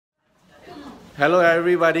Hello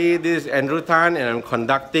everybody, this is Andrew Tan and I'm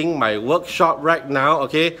conducting my workshop right now,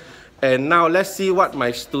 okay? And now let's see what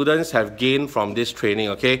my students have gained from this training,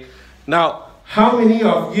 okay? Now, how many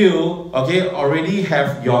of you, okay, already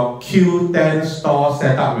have your Q10 store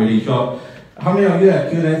set up already? Sure. How many of you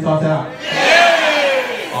have Q10 store set up?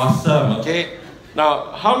 Yay! Awesome, okay? Now,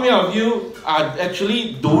 how many of you are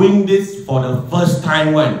actually doing this for the first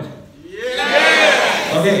time one?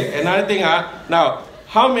 Yeah! Okay, another thing, now,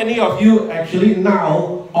 how many of you actually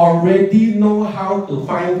now already know how to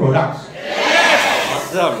find products?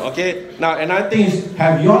 Yes! Awesome, okay? Now, another thing is,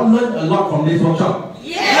 have you all learned a lot from this workshop?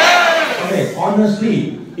 Yes! Okay,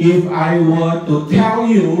 honestly, if I were to tell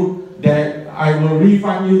you that I will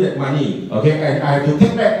refund you that money, okay, and I have to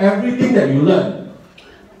take back everything that you learned,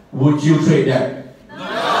 would you trade that?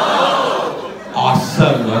 No!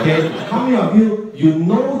 Awesome, okay? How many of you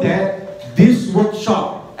know that this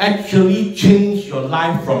workshop actually change your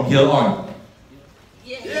life from here on?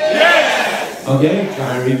 Yes! Okay,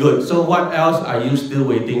 very good. So what else are you still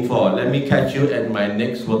waiting for? Let me catch you at my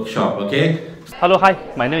next workshop, okay? Hello, hi.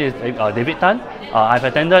 My name is David Tan. I've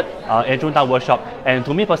attended Andrew Tan workshop, and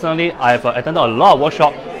to me personally, I've attended a lot of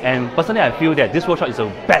workshops, and personally I feel that this workshop is the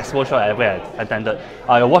best workshop I ever attended.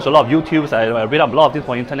 I watched a lot of YouTubes, I read up a lot of things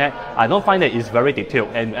on the internet. I don't find that it's very detailed,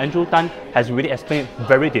 and Andrew Tan has really explained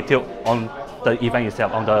very detailed on the event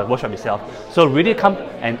itself, on the workshop itself. So really come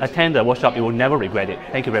and attend the workshop, you will never regret it.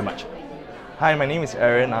 Thank you very much. Hi, my name is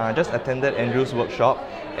Aaron. I just attended Andrew's workshop,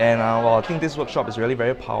 and well, I think this workshop is really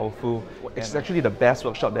very powerful. It's actually the best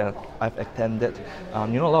workshop that I've attended.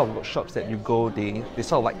 You know, a lot of workshops that you go, they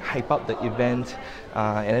sort of like hype up the event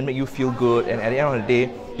and then make you feel good, and at the end of the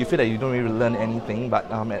day, you feel that you don't really learn anything. But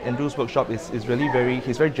at Andrew's workshop is really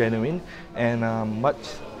he's very genuine, and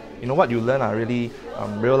what you learn are really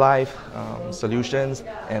real life solutions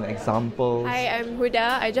and examples. Hi, I'm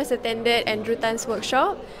Huda. I just attended Andrew Tan's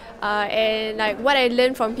workshop. And like what I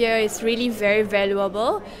learned from here is really very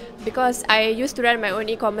valuable, because I used to run my own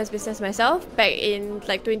e-commerce business myself back in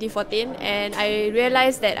like 2014, and I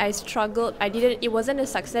realized that I struggled. It wasn't a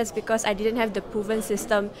success because I didn't have the proven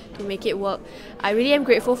system to make it work. I really am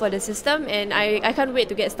grateful for the system, and I can't wait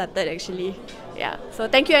to get started actually. Yeah, so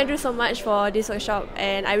thank you Andrew so much for this workshop,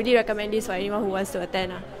 and I really recommend this for anyone who wants to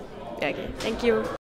attend. Yeah, okay, thank you.